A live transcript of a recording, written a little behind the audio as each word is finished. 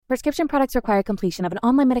Prescription products require completion of an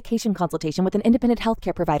online medication consultation with an independent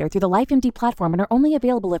healthcare provider through the LifeMD platform and are only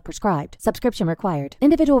available if prescribed. Subscription required.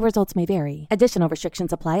 Individual results may vary. Additional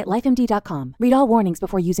restrictions apply at lifemd.com. Read all warnings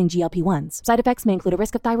before using GLP-1s. Side effects may include a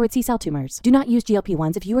risk of thyroid C-cell tumors. Do not use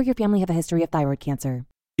GLP-1s if you or your family have a history of thyroid cancer.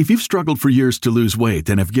 If you've struggled for years to lose weight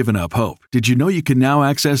and have given up hope, did you know you can now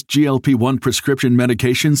access GLP-1 prescription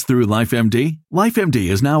medications through LifeMD? LifeMD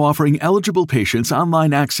is now offering eligible patients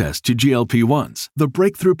online access to GLP-1s, the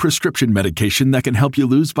breakthrough prescription medication that can help you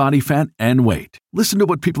lose body fat and weight. Listen to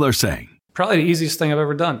what people are saying. Probably the easiest thing I've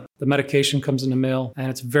ever done. The medication comes in the mail, and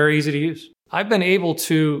it's very easy to use. I've been able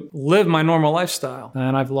to live my normal lifestyle,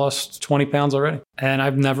 and I've lost 20 pounds already, and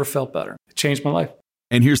I've never felt better. It changed my life.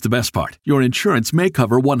 And here's the best part. Your insurance may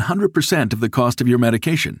cover 100% of the cost of your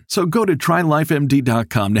medication. So go to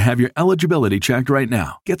trylifemd.com to have your eligibility checked right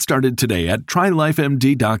now. Get started today at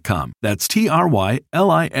trylifemd.com. That's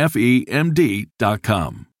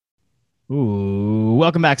trylifemd.com. Ooh,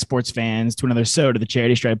 welcome back, sports fans, to another SODE, the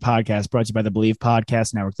Charity Stripe podcast, brought to you by the Believe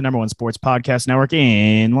Podcast Network, the #1 sports podcast network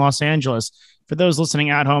in Los Angeles. For those listening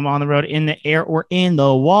at home, on the road, in the air, or in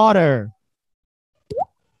the water,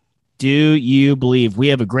 do you believe? We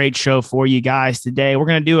have a great show for you guys today. We're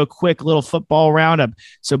going to do a quick little football roundup.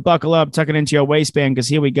 So buckle up, tuck it into your waistband, because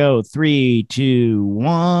here we go. 3, 2,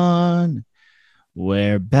 1.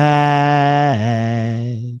 We're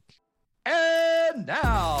back. And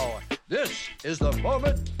now, this is the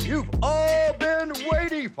moment you've all been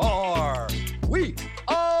waiting for. We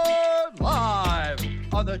are live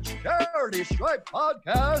on the Charity Stripe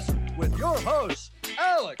podcast with your hosts,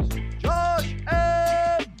 Alex, Josh,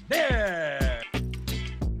 and Nick.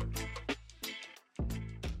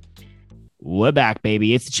 We're back,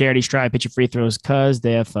 baby. It's the Charity Stripe. Hit your free throws, cuz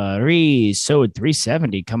they're free. SODE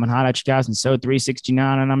 370 coming hot at you guys in SODE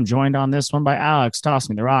 369, and I'm joined on this one by Alex, Toss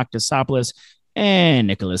Me the Rock, Desopoulos, and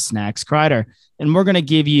Nicholas Snacks Kreider. And we're going to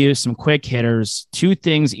give you some quick hitters, 2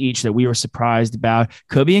 things each that we were surprised about.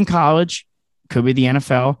 Could be in college, could be the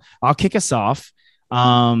NFL. I'll kick us off.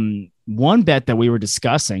 One bet that we were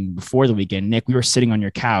discussing before the weekend, Nick, we were sitting on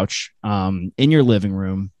your couch in your living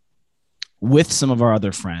room with some of our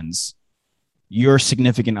other friends. Your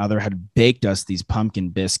significant other had baked us these pumpkin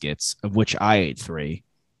biscuits, of which I ate 3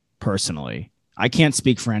 personally. I can't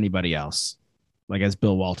speak for anybody else, like as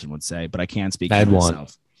Bill Walton would say, but I can't speak for myself. 1.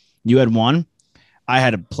 You had 1? I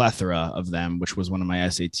had a plethora of them, which was one of my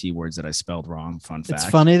SAT words that I spelled wrong. Fun fact. It's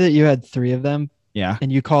funny that you had 3 of them. Yeah. And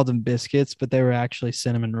you called them biscuits, but they were actually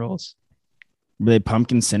cinnamon rolls. Were they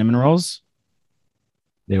pumpkin cinnamon rolls?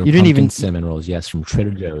 They were cinnamon rolls, yes, from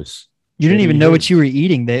Trader Joe's. You didn't even know what you were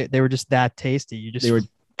eating. They were just that tasty. You just were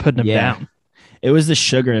putting them down. It was the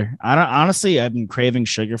sugar. Honestly, I've been craving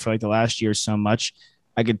sugar for like the last year so much.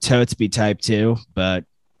 I could totes be type 2, but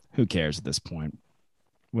who cares at this point?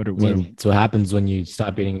 It's what happens when you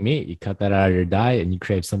stop eating meat. You cut that out of your diet and you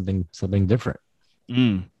crave something different.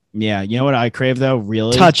 Yeah. You know what I crave though?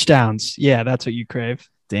 Really? Touchdowns. Yeah, that's what you crave.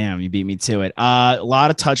 Damn, you beat me to it. A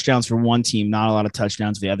lot of touchdowns for one team, not a lot of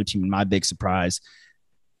touchdowns for the other team. And my big surprise,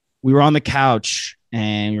 we were on the couch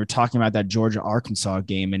and we were talking about that Georgia-Arkansas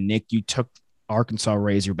game. And Nick, you took Arkansas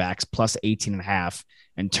Razorbacks plus 18.5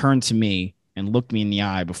 and turned to me and looked me in the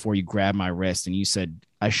eye before you grabbed my wrist. And you said,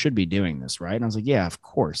 I should be doing this, right? And I was like, yeah, of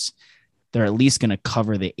course. They're at least going to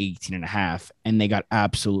cover the 18.5. And they got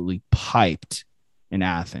absolutely piped in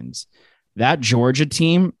Athens. That Georgia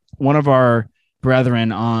team, one of our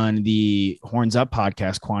brethren on the Horns Up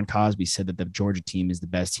podcast, Quan Cosby, said that the Georgia team is the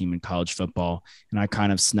best team in college football. And I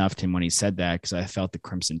kind of snuffed him when he said that because I felt the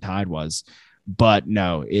Crimson Tide was. But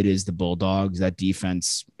no, it is the Bulldogs, that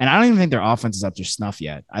defense. And I don't even think their offense is up to snuff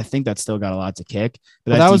yet. I think that's still got a lot to kick.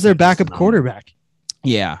 But that was their backup quarterback.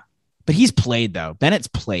 Yeah. But he's played, though. Bennett's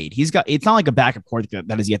played. It's not like a backup quarterback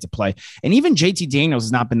that has yet to play. And even JT Daniels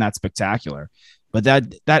has not been that spectacular. But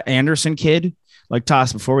that Anderson kid, like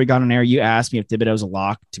Toss, before we got on air, you asked me if Thibodeau's a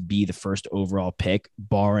lock to be the first overall pick,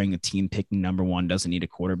 barring a team picking number 1 doesn't need a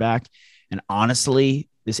quarterback. And honestly,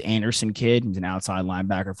 this Anderson kid, who's an outside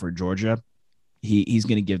linebacker for Georgia, he's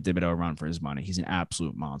going to give Thibodeau a run for his money. He's an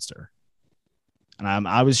absolute monster. And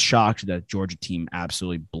I was shocked that Georgia team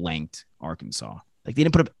absolutely blanked Arkansas. Like, they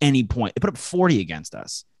didn't put up any point. They put up 40 against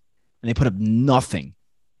us, and they put up nothing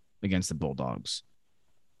against the Bulldogs.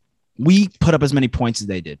 We put up as many points as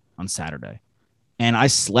they did on Saturday. And I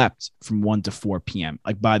slept from 1 to 4 p.m.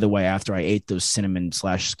 Like, by the way, after I ate those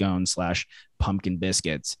cinnamon/scone/pumpkin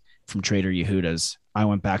biscuits from Trader Yehuda's, I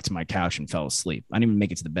went back to my couch and fell asleep. I didn't even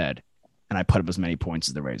make it to the bed. And I put up as many points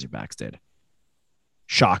as the Razorbacks did.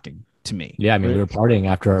 Shocking to me. Yeah, I mean, we were partying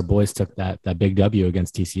after our boys took that big W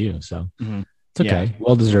against TCU. So it's okay. Yeah.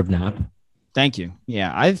 Well-deserved nap. Thank you.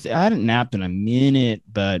 Yeah, I hadn't napped in a minute,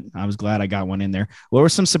 but I was glad I got one in there. What were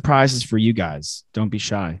some surprises for you guys? Don't be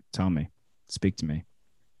shy. Tell me. Speak to me.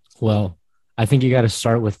 Well, I think you got to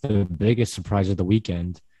start with the biggest surprise of the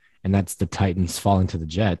weekend, and that's the Titans falling to the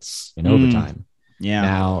Jets in overtime. Yeah.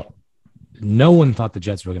 Now, no one thought the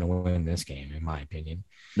Jets were going to win this game, in my opinion.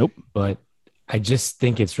 Nope. But I just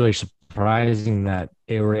think it's really surprising that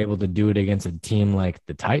they were able to do it against a team like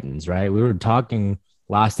the Titans, right? We were talking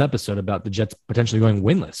last episode about the Jets potentially going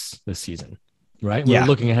winless this season, right? We were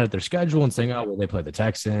looking ahead at their schedule and saying, oh, well, they play the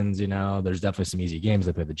Texans, there's definitely some easy games.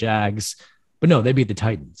 They play the Jags. But no, they beat the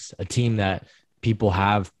Titans, a team that people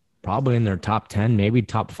have probably in their top 10, maybe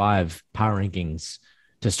top 5 power rankings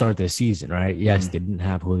to start this season, right? Yes, they didn't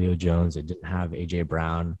have Julio Jones. They didn't have A.J.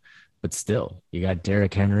 Brown. But still, you got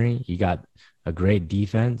Derrick Henry. You got a great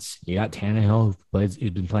defense. You got Tannehill, who's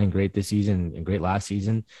been playing great this season and great last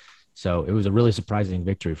season. So it was a really surprising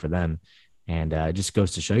victory for them. And it just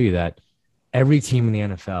goes to show you that every team in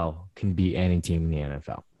the NFL can beat any team in the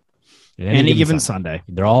NFL. Any given Sunday.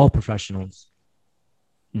 They're all professionals.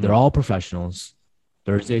 They're all professionals.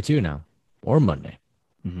 Thursday too now, or Monday.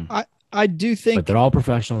 I do think, but they're all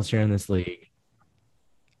professionals here in this league.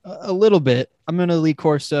 A little bit. I'm going to Lee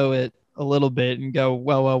Corso it a little bit and go,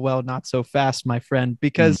 well, not so fast, my friend,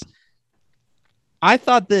 because I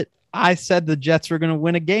thought that I said the Jets were going to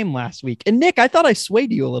win a game last week. And Nick, I thought I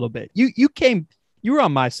swayed you a little bit. You were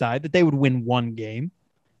on my side that they would win one game,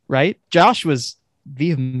 right? Josh was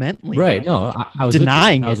vehemently No, I was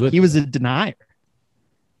denying it. He was a denier.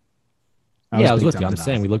 I was with you. I'm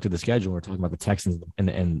saying we looked at the schedule. We're talking about the Texans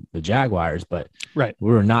and the Jaguars, but we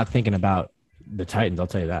were not thinking about the Titans. I'll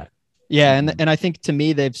tell you that. Yeah, and I think to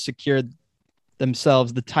me they've secured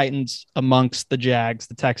themselves the Titans amongst the Jags,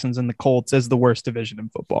 the Texans, and the Colts as the worst division in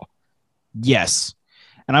football. Yes,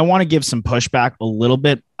 and I want to give some pushback a little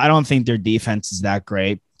bit. I don't think their defense is that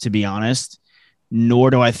great, to be honest.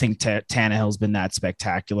 Nor do I think Tannehill's been that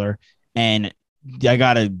spectacular. And I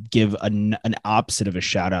got to give an opposite of a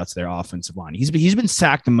shout out to their offensive line. He's been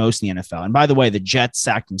sacked the most in the NFL. And by the way, the Jets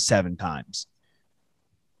sacked him 7 times.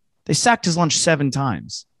 They sacked his lunch 7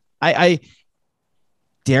 times. I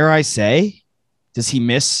dare I say, does he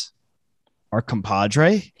miss our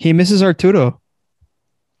compadre? He misses Arturo.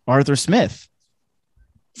 Arthur Smith.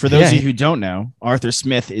 For those of you who don't know, Arthur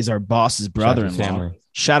Smith is our boss's brother-in-law.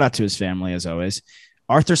 Shout out to his family, as always.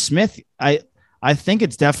 Arthur Smith, I think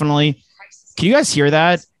it's definitely... Can you guys hear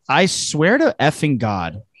that? I swear to effing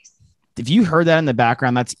God, if you heard that in the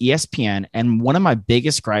background, that's ESPN. And one of my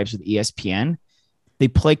biggest gripes with ESPN, they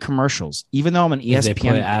play commercials. Even though I'm an ESPN... They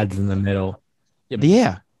play ads in the middle.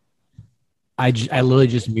 Yeah. I literally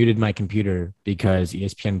just muted my computer because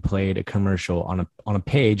ESPN played a commercial on a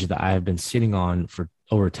page that I have been sitting on for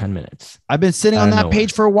over 10 minutes. I've been sitting on that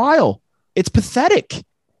page for a while. It's pathetic.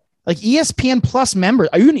 Like ESPN Plus members.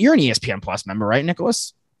 You're an ESPN Plus member, right,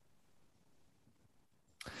 Nicholas?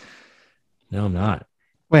 No, I'm not.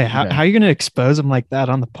 Wait, how are you going to expose him like that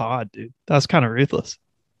on the pod, dude? That was kind of ruthless.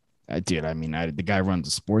 Dude, I mean, the guy runs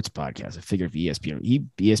a sports podcast. I figure if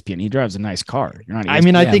ESPN, he drives a nice car. You're not. ESPN. I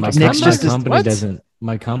mean, I think Nick's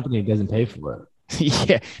my company doesn't pay for it.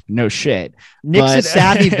 Yeah, no shit. Nick's a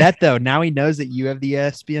savvy vet, though. Now he knows that you have the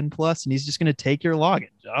ESPN Plus, and he's just going to take your login,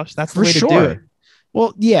 Josh. That's the way to do it.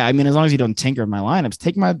 Well, yeah, I mean, as long as you don't tinker with my lineups,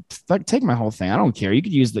 take my whole thing. I don't care. You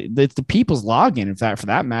could use the people's login for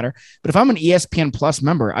that matter. But if I'm an ESPN Plus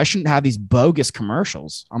member, I shouldn't have these bogus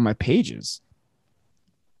commercials on my pages.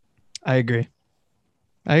 I agree.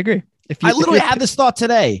 I literally had this thought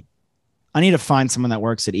today. I need to find someone that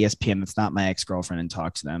works at ESPN that's not my ex-girlfriend and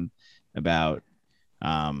talk to them about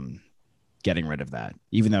getting rid of that,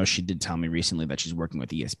 even though she did tell me recently that she's working with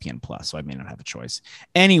ESPN Plus, so I may not have a choice.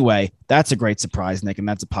 Anyway, that's a great surprise, Nick, and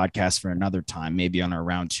that's a podcast for another time, maybe on our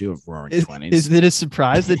round 2 of Roaring 20s. Is it a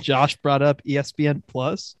surprise that Josh brought up ESPN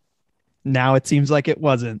Plus? Now it seems like it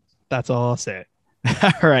wasn't. That's all I'll say.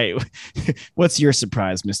 All right. What's your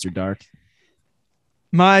surprise, Mr. Dark?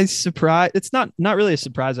 My surprise, it's not really a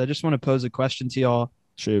surprise. I just want to pose a question to y'all.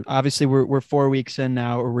 Shoot. Obviously, we're 4 weeks in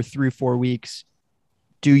now, or we're through 4 weeks.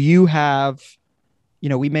 Do you have,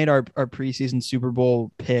 we made our preseason Super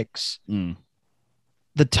Bowl picks.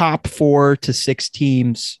 The top 4 to 6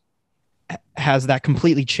 teams, has that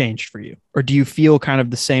completely changed for you? Or do you feel kind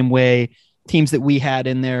of the same way? Teams that we had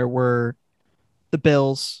in there were the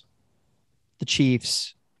Bills, the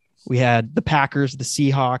Chiefs. We had the Packers, the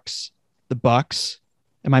Seahawks, the Bucks.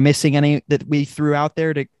 Am I missing any that we threw out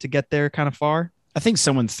there to get there kind of far? I think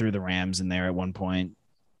someone threw the Rams in there at one point.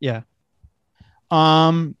 Yeah.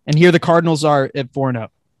 And here the Cardinals are at 4-0.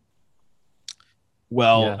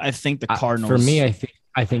 Well, yeah. I think the Cardinals. For me, I think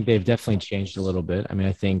I think they've definitely changed a little bit. I mean,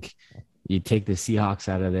 I think you take the Seahawks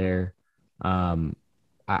out of there.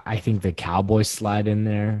 I think the Cowboys slide in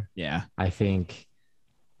there. Yeah. I think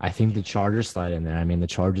the Chargers slide in there. I mean, the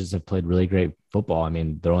Chargers have played really great football. I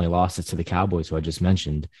mean, their only losses to the Cowboys, who I just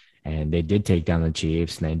mentioned, and they did take down the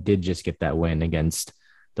Chiefs, and they did just get that win against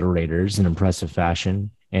the Raiders in impressive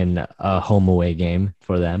fashion in a home away game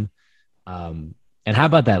for them. And how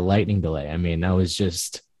about that lightning delay? I mean, that was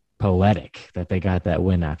just poetic that they got that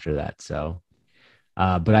win after that. So,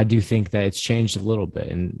 but I do think that it's changed a little bit.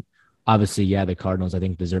 And obviously, yeah, the Cardinals, I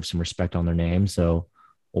think, deserve some respect on their name. So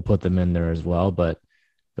we'll put them in there as well. But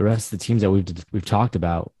the rest of the teams that we've talked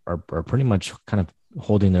about are pretty much kind of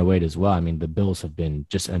holding their weight as well. I mean, the Bills have been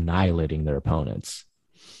just annihilating their opponents.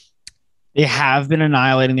 They have been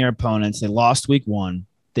annihilating their opponents. They lost week 1.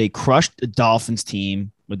 They crushed the Dolphins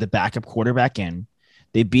team with the backup quarterback in.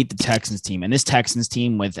 They beat the Texans team. And this Texans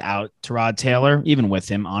team without Tyrod Taylor, even with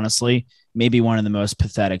him, honestly, maybe one of the most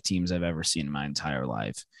pathetic teams I've ever seen in my entire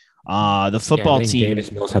life. The football team.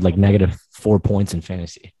 Davis Mills had like -4 points in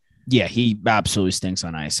fantasy. Yeah, he absolutely stinks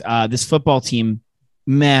on ice. This football team,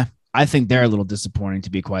 meh. I think they're a little disappointing, to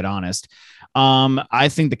be quite honest. I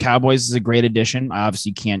think the Cowboys is a great addition. I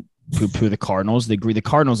obviously can't poo-poo the Cardinals. The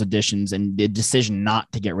Cardinals additions and the decision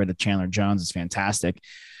not to get rid of Chandler Jones is fantastic.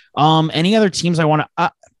 Any other teams I want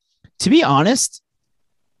to be honest,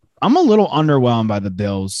 I'm a little underwhelmed by the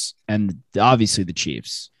Bills and obviously the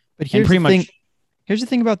Chiefs. But here's the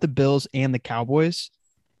thing about the Bills and the Cowboys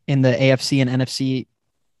in the AFC and NFC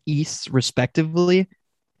East, respectively,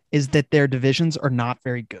 is that their divisions are not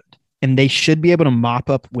very good. And they should be able to mop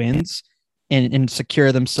up wins and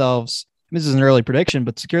secure themselves. This is an early prediction,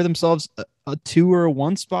 but secure themselves a 2 or a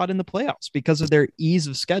 1 spot in the playoffs because of their ease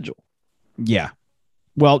of schedule. Yeah.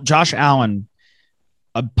 Well, Josh Allen,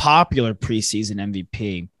 a popular preseason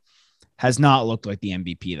MVP, has not looked like the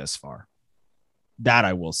MVP thus far. That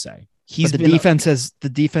I will say. The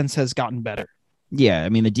defense has gotten better. Yeah, I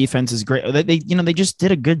mean, the defense is great. They just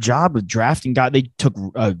did a good job with drafting guys. They took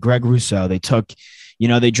Greg Rousseau. They took,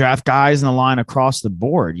 they draft guys in the line across the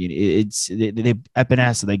board. They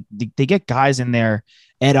Epinesa. They get guys in there.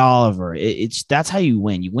 Ed Oliver. That's how you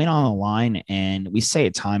win. You win on the line, and we say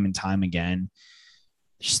it time and time again.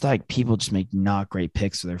 Just like people just make not great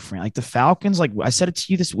picks for their friend. Like the Falcons, like I said it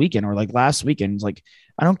to you this weekend or like last weekend. It's like,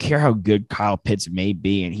 I don't care how good Kyle Pitts may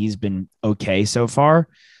be, and he's been okay so far.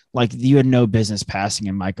 Like you had no business passing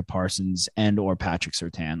in Micah Parsons and or Patrick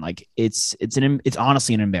Surtain. Like it's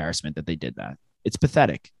honestly an embarrassment that they did that. It's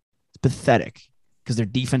pathetic. It's pathetic because their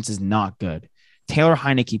defense is not good. Taylor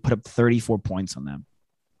Heineke put up 34 points on them.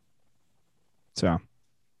 So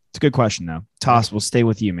it's a good question though. Toss, we'll stay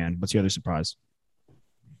with you, man. What's your other surprise?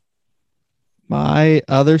 My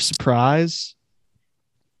other surprise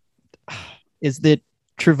is that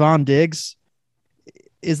Trevon Diggs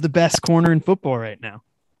is the best corner in football right now.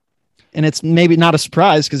 And it's maybe not a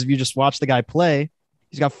surprise because if you just watch the guy play,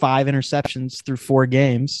 he's got 5 interceptions through 4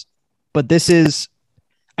 games. But this is,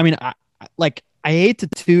 I hate to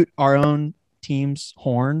toot our own team's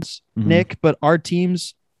horns, Nick, but our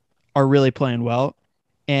teams are really playing well.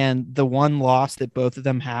 And the one loss that both of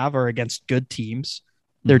them have are against good teams.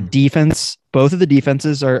 Their defense, both of the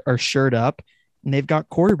defenses are shored up, and they've got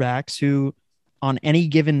quarterbacks who on any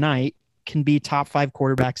given night can be top 5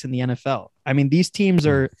 quarterbacks in the NFL. I mean, these teams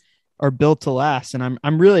are built to last, and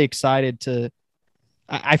I'm really excited to.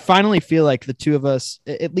 I finally feel like the two of us,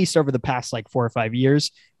 at least over the past like 4 or 5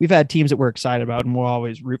 years, we've had teams that we're excited about, and we'll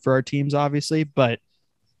always root for our teams, obviously. But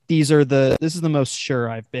this is the most sure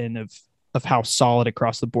I've been of how solid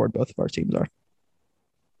across the board both of our teams are.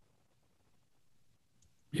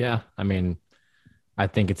 Yeah, I mean, I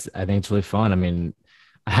think it's really fun. I mean,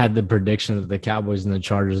 I had the prediction that the Cowboys and the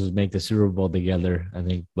Chargers would make the Super Bowl together. I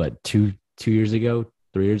think, 2 years ago,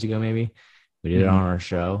 3 years ago, maybe we did it on our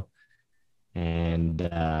show, and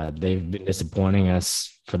they've been disappointing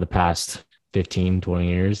us for the past 15, 20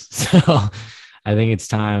 years. So I think it's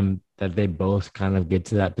time that they both kind of get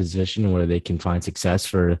to that position where they can find success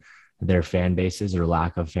for their fan bases or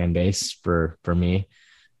lack of fan base for me,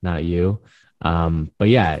 not you. But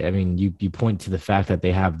yeah, I mean, you point to the fact that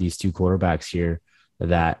they have these 2 quarterbacks here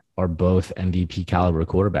that are both MVP caliber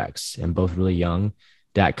quarterbacks and both really young.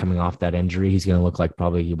 Dak coming off that injury, he's going to look like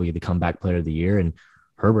probably he'll be the comeback player of the year, and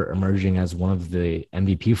Herbert emerging as one of the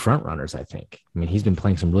MVP front runners, I think. I mean, he's been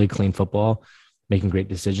playing some really clean football, making great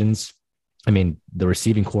decisions. I mean, the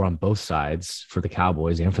receiving core on both sides for the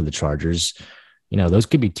Cowboys and for the Chargers, those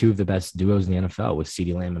could be 2 of the best duos in the NFL with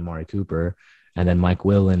CeeDee Lamb and Amari Cooper, and then Mike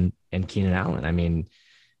Will and Keenan Allen. I mean,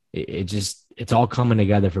 it's all coming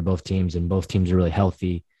together for both teams, and both teams are really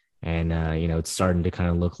healthy. And, it's starting to kind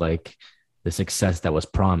of look like the success that was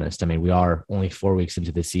promised. I mean, we are only 4 weeks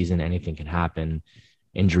into the season. Anything can happen.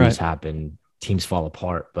 Injuries happen. Teams fall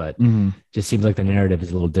apart. But just seems like the narrative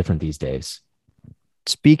is a little different these days.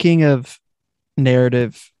 Speaking of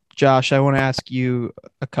narrative, Josh, I want to ask you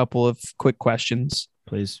a couple of quick questions.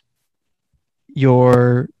 Please.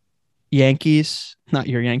 Your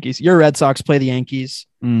Red Sox play the Yankees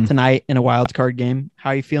tonight in a wild card game.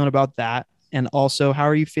 How are you feeling about that? And also, how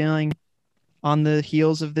are you feeling on the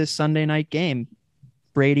heels of this Sunday night game?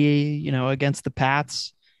 Brady, against the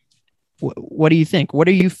Pats. What do you think? What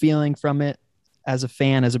are you feeling from it as a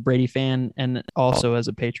fan, as a Brady fan, and also as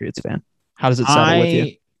a Patriots fan? How does it settle with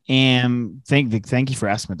you? Thank you for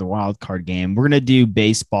asking about the wild card game. We're going to do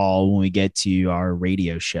baseball when we get to our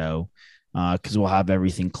radio show because we'll have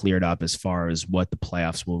everything cleared up as far as what the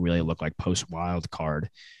playoffs will really look like post wild card.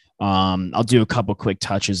 I'll do a couple quick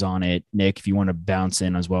touches on it. Nick, if you want to bounce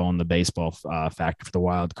in as well on the baseball factor for the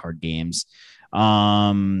wild card games.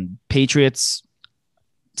 Patriots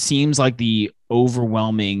seems like the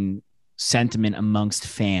overwhelming sentiment amongst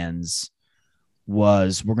fans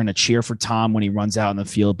was we're going to cheer for Tom when he runs out in the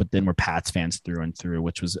field, but then we're Pats fans through and through,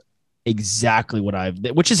 which is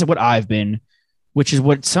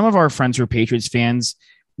what some of our friends who are Patriots fans,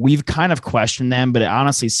 we've kind of questioned them, but it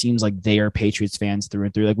honestly seems like they are Patriots fans through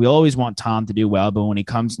and through. Like we always want Tom to do well, but when he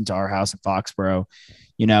comes into our house in Foxborough,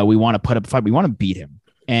 we want to put up a fight. We want to beat him.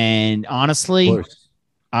 And honestly,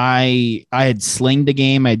 I had slinged the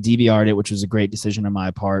game. I DVR'd it, which was a great decision on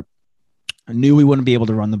my part. I knew we wouldn't be able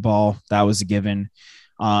to run the ball. That was a given.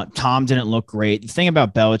 Tom didn't look great. The thing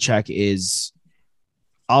about Belichick is,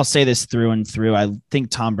 I'll say this through and through. I think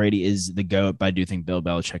Tom Brady is the GOAT, but I do think Bill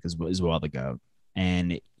Belichick is well the GOAT.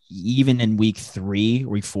 And even in week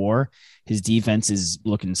 4, his defense is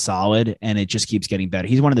looking solid, and it just keeps getting better.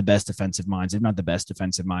 He's one of the best defensive minds, if not the best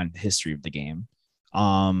defensive mind in the history of the game.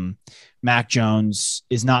 Mac Jones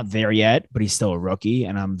is not there yet, but he's still a rookie,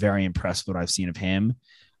 and I'm very impressed with what I've seen of him.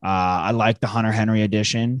 I like the Hunter Henry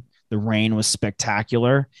addition. The rain was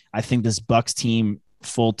spectacular. I think this Bucs team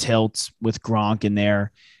full tilt with Gronk in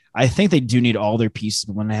there. I think they do need all their pieces,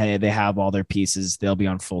 but when they have all their pieces, they'll be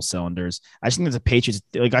on full cylinders. I just think that the Patriots,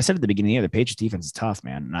 like I said at the beginning of the year, the Patriots defense is tough,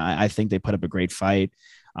 man. And I think they put up a great fight.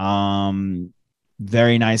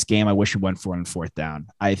 Very nice game. I wish it went for it on 4th down.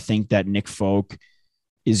 I think that Nick Folk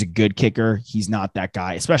is a good kicker. He's not that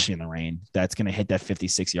guy, especially in the rain, that's going to hit that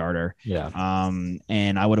 56-yarder. Yeah.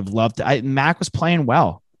 And I would have loved to. Mac was playing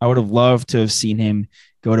well. I would have loved to have seen him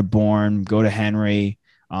go to Bourne, go to Henry.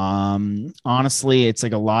 Honestly, it's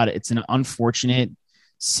an unfortunate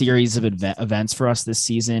series of events for us this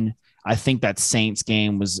season. I think that Saints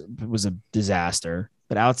game was a disaster.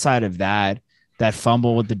 But outside of that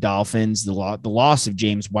fumble with the Dolphins, the loss of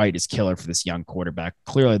James White is killer for this young quarterback.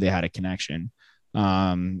 Clearly, they had a connection.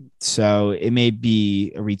 So it may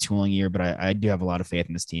be a retooling year, but I do have a lot of faith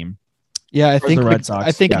in this team. Yeah, I think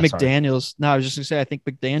McDaniels. No, I was just gonna say I think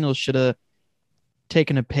McDaniels should have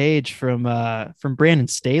taken a page from Brandon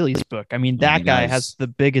Staley's book. I mean, that guy has the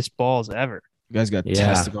biggest balls ever. You guys got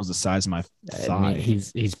testicles the size of my thigh. I mean,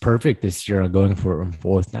 he's perfect this year on going for it on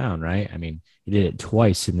 4th down, right? I mean, he did it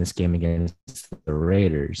twice in this game against the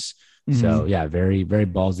Raiders. Mm-hmm. So yeah, very, very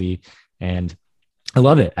ballsy. And I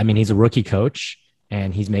love it. I mean, he's a rookie coach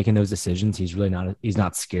and he's making those decisions. He's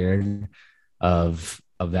not scared of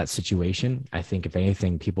that situation. I think if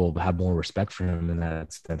anything, people have more respect for him in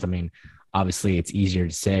that sense. I mean, obviously it's easier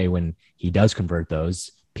to say when he does convert those.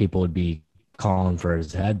 People would be calling for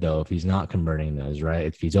his head though if he's not converting those, right?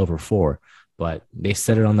 If he's over 4. But they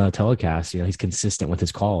said it on the telecast, he's consistent with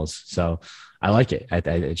his calls. So I like it.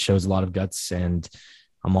 It shows a lot of guts and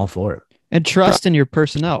I'm all for it. And trust in your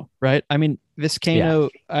personnel, right? I mean, Vizcaino,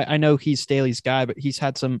 I know he's Staley's guy, but he's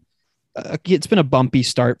had it's been a bumpy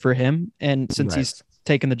start for him. And since he's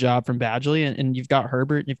taken the job from Badgley and you've got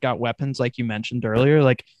Herbert and you've got weapons, like you mentioned earlier,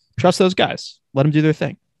 like trust those guys, let them do their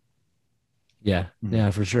thing. Yeah.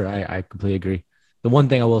 Yeah, for sure. I completely agree. The one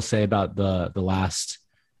thing I will say about the last,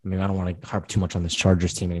 I mean, I don't want to harp too much on this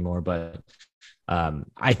Chargers team anymore, but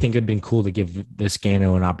I think it'd been cool to give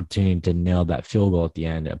Vizcaino an opportunity to nail that field goal at the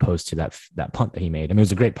end, opposed to that punt that he made. I mean, it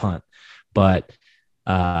was a great punt, but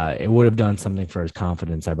it would have done something for his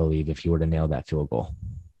confidence, I believe, if he were to nail that field goal.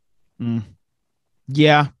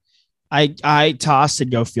 Yeah, I tossed to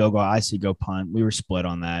go field goal. I said go punt. We were split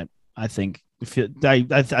on that. I think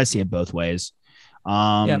I see it both ways.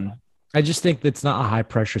 I just think it's not a high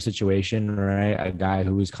pressure situation, right? A guy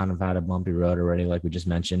who's kind of had a bumpy road already, like we just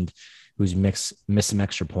mentioned, who's missed some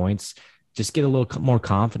extra points. just get a little more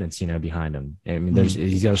confidence, behind him. I mean,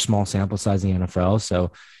 he's got a small sample size in the NFL,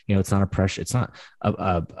 so it's not a pressure. It's not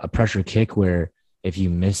a pressure kick where if you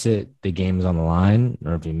miss it, the game is on the line,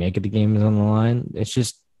 or if you make it, the game is on the line. It's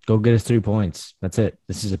just go get us 3 points. That's it.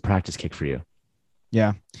 This is a practice kick for you.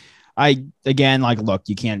 Yeah. Look,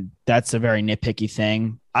 you can't. That's a very nitpicky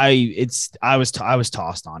thing. I was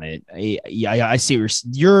tossed on it. I see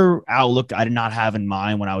your outlook. I did not have in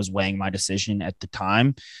mind when I was weighing my decision at the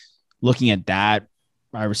time. Looking at that,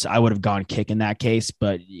 I would have gone kick in that case,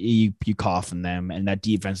 but you coughed them, and that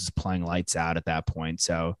defense is playing lights out at that point.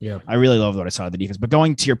 So yeah, I really love what I saw of the defense. But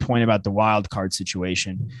going to your point about the wild card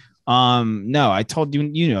situation, no, I told you,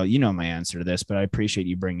 you know my answer to this, but I appreciate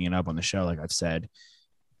you bringing it up on the show. Like I've said,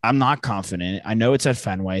 I'm not confident. I know it's at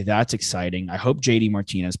Fenway. That's exciting. I hope JD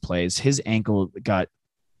Martinez plays. His ankle got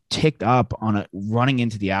ticked up on running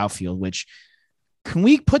into the outfield, which can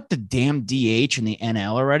we put the damn DH in the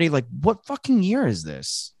NL already? Like, what fucking year is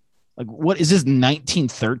this? Like, what is this,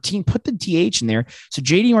 1913? Put the DH in there so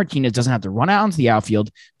JD Martinez doesn't have to run out into the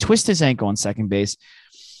outfield, twist his ankle on second base.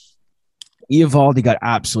 Eovaldi got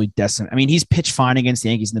absolutely decimated. I mean, he's pitched fine against the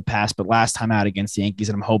Yankees in the past, but last time out against the Yankees,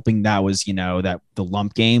 and I'm hoping that was, that the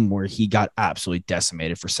lump game where he got absolutely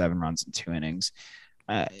decimated for 7 runs in 2 innings.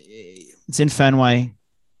 It's in Fenway.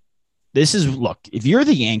 Look, if you're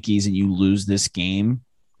the Yankees and you lose this game,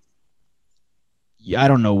 I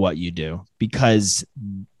don't know what you do, because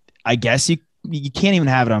I guess you can't even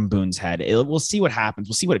have it on Boone's head. We'll see what happens.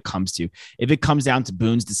 We'll see what it comes to. If it comes down to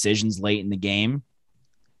Boone's decisions late in the game,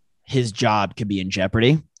 his job could be in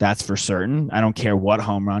jeopardy. That's for certain. I don't care what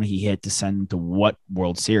home run he hit to send him to what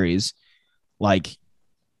World Series. Like,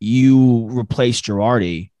 you replace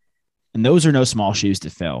Girardi, and those are no small shoes to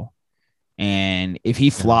fill. And if he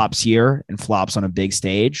flops here and flops on a big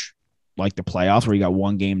stage, like the playoffs where you got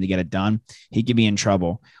 1 game to get it done, he could be in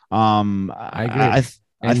trouble. I agree.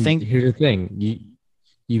 I think here's the thing.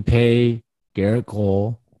 You pay Garrett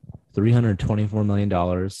Cole $324 million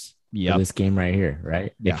for this game right here,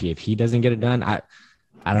 right? Yeah. If he doesn't get it done, I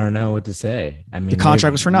don't know what to say. I mean, the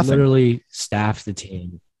contract was for nothing. Literally staffed the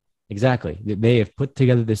team. Exactly. They have put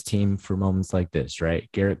together this team for moments like this, right?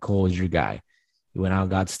 Garrett Cole is your guy. You went out and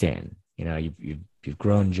got Stanton. You've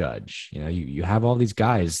grown Judge. You have all these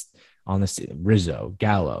guys on this, Rizzo,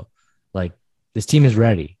 Gallo. Like, this team is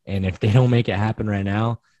ready. And if they don't make it happen right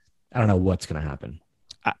now, I don't know what's going to happen.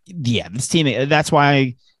 This team, that's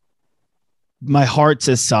why my heart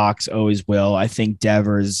says Sox always will. I think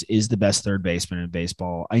Devers is the best third baseman in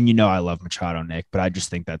baseball. And I love Machado, Nick, but I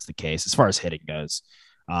just think that's the case as far as hitting goes.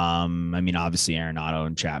 I mean, obviously Arenado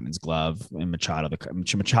and Chapman's glove, and Machado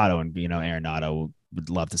and Arenado would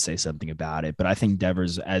love to say something about it, but I think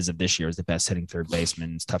Devers, as of this year, is the best hitting third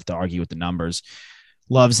baseman. It's tough to argue with the numbers.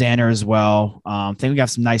 Love Xander as well. I think we got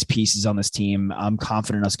some nice pieces on this team. I'm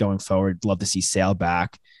confident in us going forward. Love to see Sale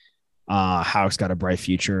back. Houck's got a bright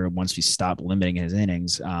future once we stop limiting his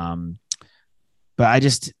innings. But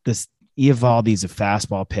this Eovaldi's a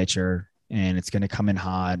fastball pitcher, and it's going to come in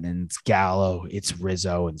hot, and it's Gallo, it's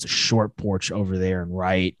Rizzo, and it's a short porch over there and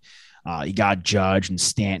right. You got Judge and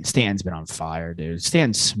Stanton's been on fire, dude.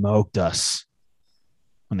 Stanton smoked us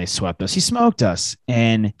when they swept us. He smoked us.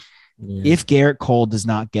 And if Garrett Cole does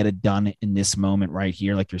not get it done in this moment right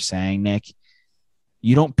here, like you're saying, Nick,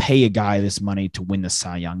 you don't pay a guy this money to win the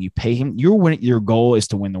Cy Young. You pay him. Your goal is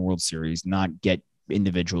to win the World Series, not get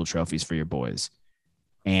individual trophies for your boys.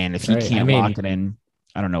 And if he can't lock it in,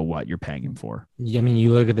 I don't know what you're paying him for. I mean,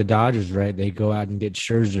 you look at the Dodgers, right? They go out and get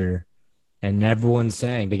Scherzer. And everyone's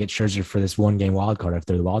saying they get Scherzer for this 1-game wild card if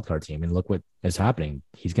they're the wild card team. And look what is happening.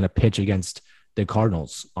 He's going to pitch against the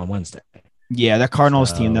Cardinals on Wednesday. Yeah, that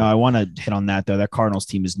Cardinals team, though, I want to hit on that, though. That Cardinals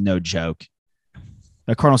team is no joke.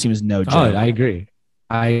 That Cardinals team is no joke. Oh, I agree.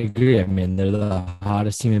 I mean, they're the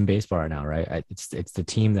hottest team in baseball right now, right? It's the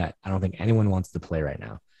team that I don't think anyone wants to play right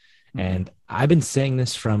now. Mm-hmm. And I've been saying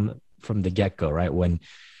this from the get-go, right? When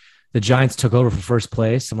the Giants took over for first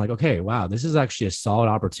place, I'm like, okay, wow, this is actually a solid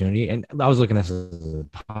opportunity. And I was looking at this as a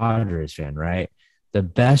Padres fan, right? The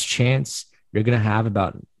best chance you're going to have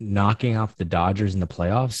about knocking off the Dodgers in the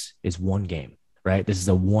playoffs is 1 game, right? This is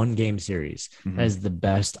a 1-game series. Mm-hmm. That is the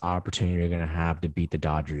best opportunity you're going to have to beat the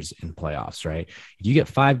Dodgers in playoffs, right? If you get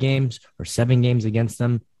 5 games or 7 games against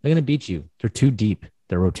them, they're going to beat you. They're too deep.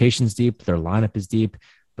 Their rotation's deep. Their lineup is deep.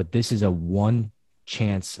 But this is a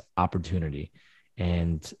 1-chance opportunity.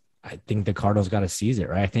 And I think the Cardinals got to seize it,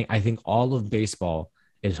 right? I think all of baseball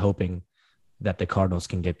is hoping that the Cardinals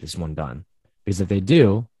can get this one done, because if they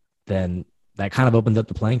do, then that kind of opens up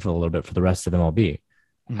the playing field a little bit for the rest of MLB.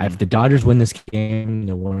 Mm-hmm. If the Dodgers win this game,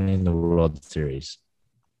 they're winning the World Series.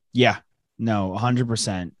 Yeah, No,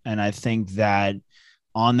 100%. And I think that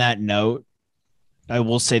on that note, I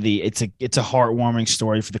will say it's a heartwarming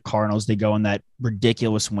story for the Cardinals. They go on that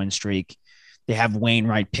ridiculous win streak. They have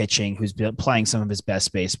Wainwright pitching, who's been playing some of his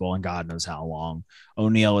best baseball in God knows how long.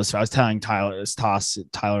 O'Neill I was telling Tyler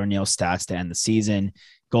O'Neill's stats to end the season.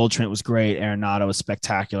 Goldschmidt was great. Arenado was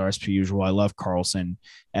spectacular as per usual. I love Carlson.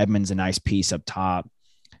 Edmonds a nice piece up top.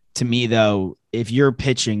 To me, though, if you're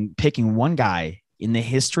picking one guy in the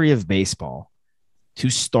history of baseball to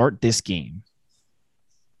start this game,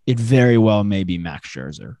 it very well may be Max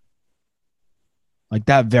Scherzer. Like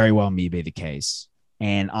that very well may be the case.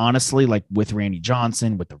 And honestly, like with Randy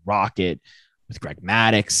Johnson, with the Rocket, with Greg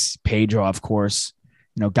Maddux, Pedro, of course,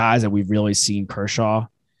 guys that we've really seen, Kershaw,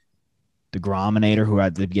 the Grominator, who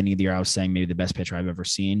at the beginning of the year I was saying maybe the best pitcher I've ever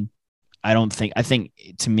seen. I think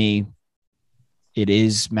to me, it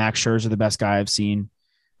is Max Scherzer, the best guy I've seen.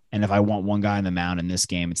 And if I want one guy on the mound in this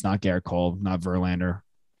game, it's not Garrett Cole, not Verlander.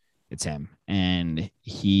 It's him. And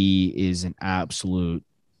he is the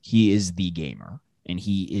gamer. And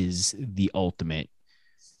he is the ultimate.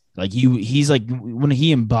 Like he's like when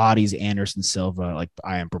he embodies Anderson Silva, like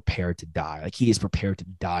I am prepared to die. Like he is prepared to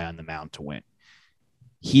die on the mound to win.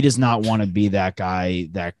 He does not want to be that guy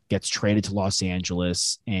that gets traded to Los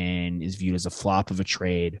Angeles and is viewed as a flop of a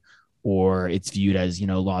trade, or it's viewed as,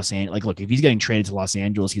 Los Angeles. Like, look, if he's getting traded to Los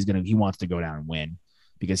Angeles, he wants to go down and win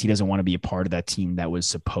because he doesn't want to be a part of that team that was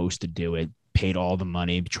supposed to do it, paid all the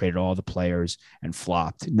money, traded all the players and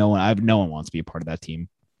flopped. No one wants to be a part of that team.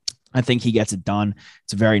 I think he gets it done.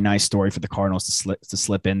 It's a very nice story for the Cardinals to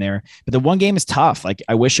slip in there. But the one game is tough. Like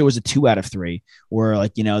I wish it was a 2 out of 3, or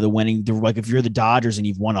like, like if you're the Dodgers and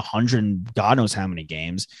you've won 100 and God knows how many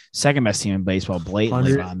games, second best team in baseball,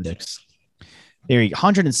 blatantly. 106. There you go.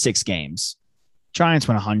 106 games. Giants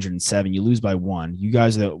won 107. You lose by 1. You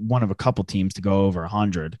guys are one of a couple teams to go over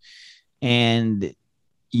 100. And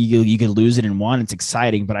you could lose it in 1. It's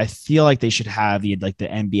exciting, but I feel like they should have the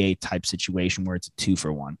NBA type situation where it's a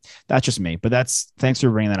 2-for-1. That's just me, but thanks for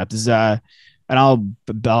bringing that up. This is and I'll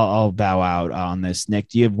bow out on this. Nick,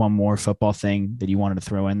 do you have one more football thing that you wanted to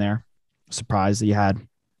throw in there? Surprise that you had?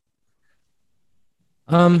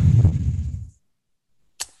 I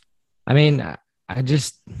mean, I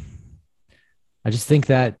just think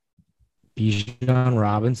that Bijan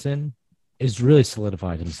Robinson is really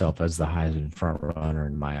solidified himself as the Heisman front runner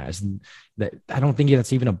in my eyes. And that I don't think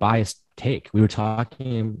that's even a biased take. We were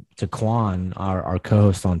talking to Quan, our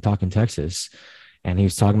co-host on Talking Texas, and he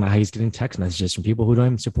was talking about how he's getting text messages from people who don't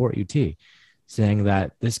even support UT, saying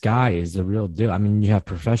that this guy is the real deal. I mean, you have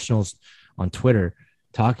professionals on Twitter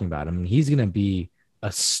talking about him, and he's going to be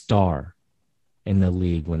a star in the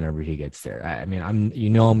league whenever he gets there. I mean,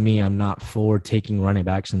 I'm not for taking running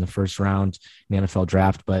backs in the first round in the NFL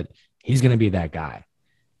draft, but he's going to be that guy.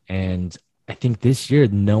 And I think this year,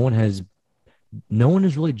 no one has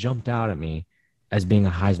really jumped out at me as being a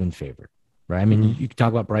Heisman favorite, right? I mean, you could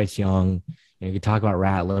talk about Bryce Young, you could talk about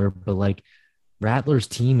Rattler, but like Rattler's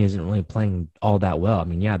team isn't really playing all that well. I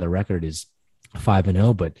mean, yeah, the record is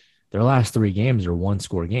 5-0, but their last 3 games are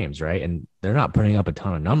 1-score games, right? And they're not putting up a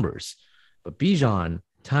ton of numbers. But Bijan,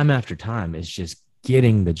 time after time, is just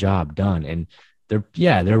getting the job done. And they're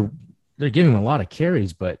giving him a lot of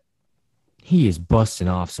carries, but he is busting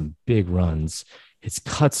off some big runs. His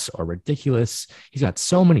cuts are ridiculous. He's got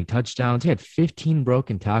so many touchdowns. He had 15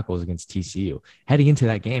 broken tackles against TCU. Heading into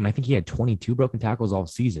that game, I think he had 22 broken tackles all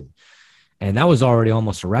season. And that was already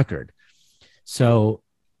almost a record. So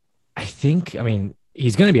he's going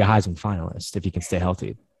to be a Heisman finalist if he can stay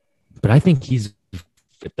healthy. But I think he's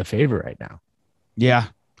the favorite right now. Yeah,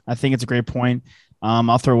 I think it's a great point.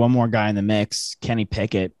 I'll throw one more guy in the mix, Kenny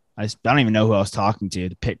Pickett. I don't even know who I was talking to,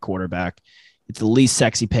 the Pitt quarterback. It's the least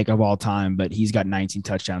sexy pick of all time, but he's got 19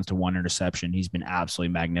 touchdowns to 1 interception. He's been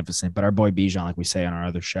absolutely magnificent. But our boy Bijan, like we say on our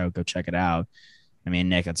other show, go check it out. I mean,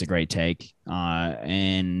 Nick, that's a great take.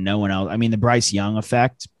 And no one else. I mean, the Bryce Young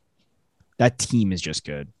effect, that team is just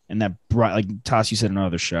good. And that, like Toss, you said on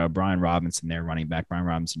another show, Brian Robinson, their running back, Brian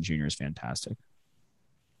Robinson Jr. is fantastic.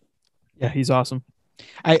 Yeah, he's awesome.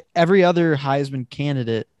 Every other Heisman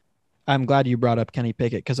candidate, I'm glad you brought up Kenny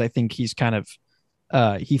Pickett because I think he's kind of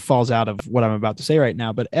he falls out of what I'm about to say right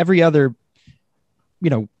now. But every other,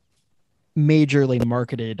 majorly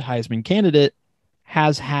marketed Heisman candidate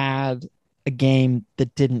has had a game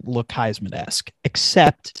that didn't look Heisman-esque,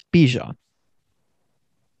 except Bijan.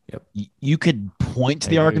 Yep. You could point to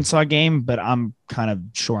the Arkansas game, but I'm kind of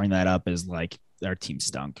shoring that up as like our team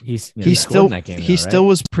stunk. He still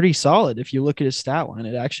was pretty solid. If you look at his stat line,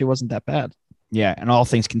 it actually wasn't that bad. Yeah, and all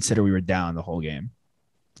things considered, we were down the whole game.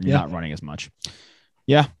 You're not running as much.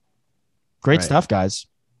 Yeah. Great stuff, guys.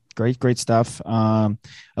 Great stuff. I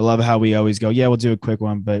love how we always go, yeah, we'll do a quick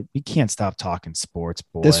one, but we can't stop talking sports,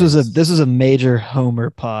 boys. This was a major Homer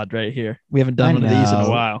pod right here. We haven't done one of these in a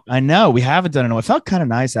while. I know we haven't done it in a while. It felt kind of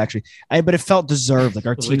nice actually. But it felt deserved. Like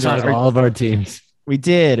our teams, all of our teams. We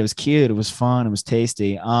did. It was cute. It was fun. It was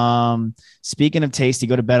tasty. Speaking of tasty,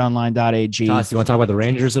 go to betonline.ag. Toss, you want to talk about the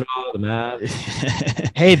Rangers at all? The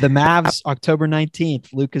Mavs? Hey, the Mavs, October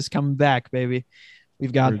 19th. Luka's coming back, baby.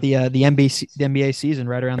 We've got the NBA season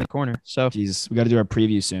right around the corner. So Jesus, we got to do our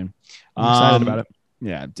preview soon. I'm excited about it.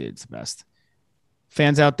 Yeah, dude, it's the best.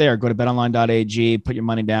 Fans out there, go to betonline.ag, put your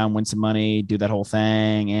money down, win some money, do that whole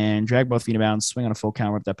thing, and drag both feet around, swing on a full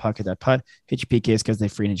count, rip that puck, hit that putt, hit your PKs because they're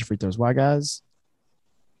free and hit your free throws. Why, guys?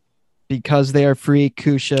 Because they are free,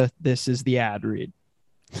 Kusha, this is the ad read.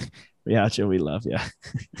 Yeah, Joe, we love you.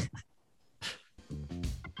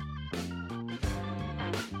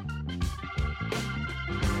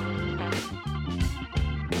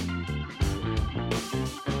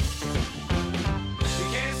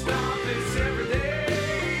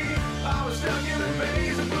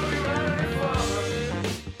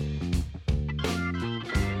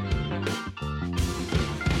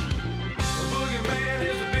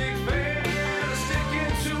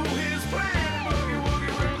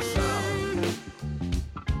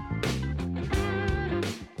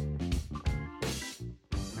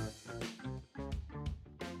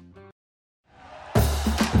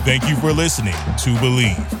 Thank you for listening to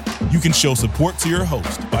Believe. You can show support to your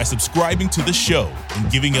host by subscribing to the show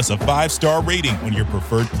and giving us a 5-star rating on your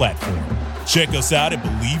preferred platform. Check us out at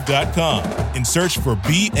Believe.com and search for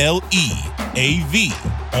BLEAV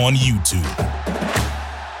on YouTube.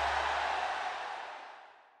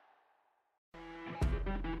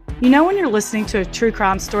 You know when you're listening to a true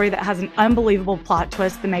crime story that has an unbelievable plot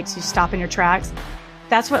twist that makes you stop in your tracks?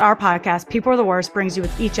 That's what our podcast, People Are the Worst, brings you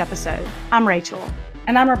with each episode. I'm Rachel.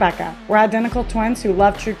 And I'm Rebecca. We're identical twins who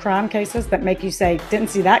love true crime cases that make you say, didn't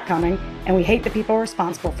see that coming, and we hate the people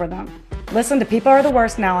responsible for them. Listen to People Are the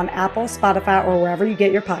Worst now on Apple, Spotify, or wherever you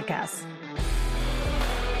get your podcasts.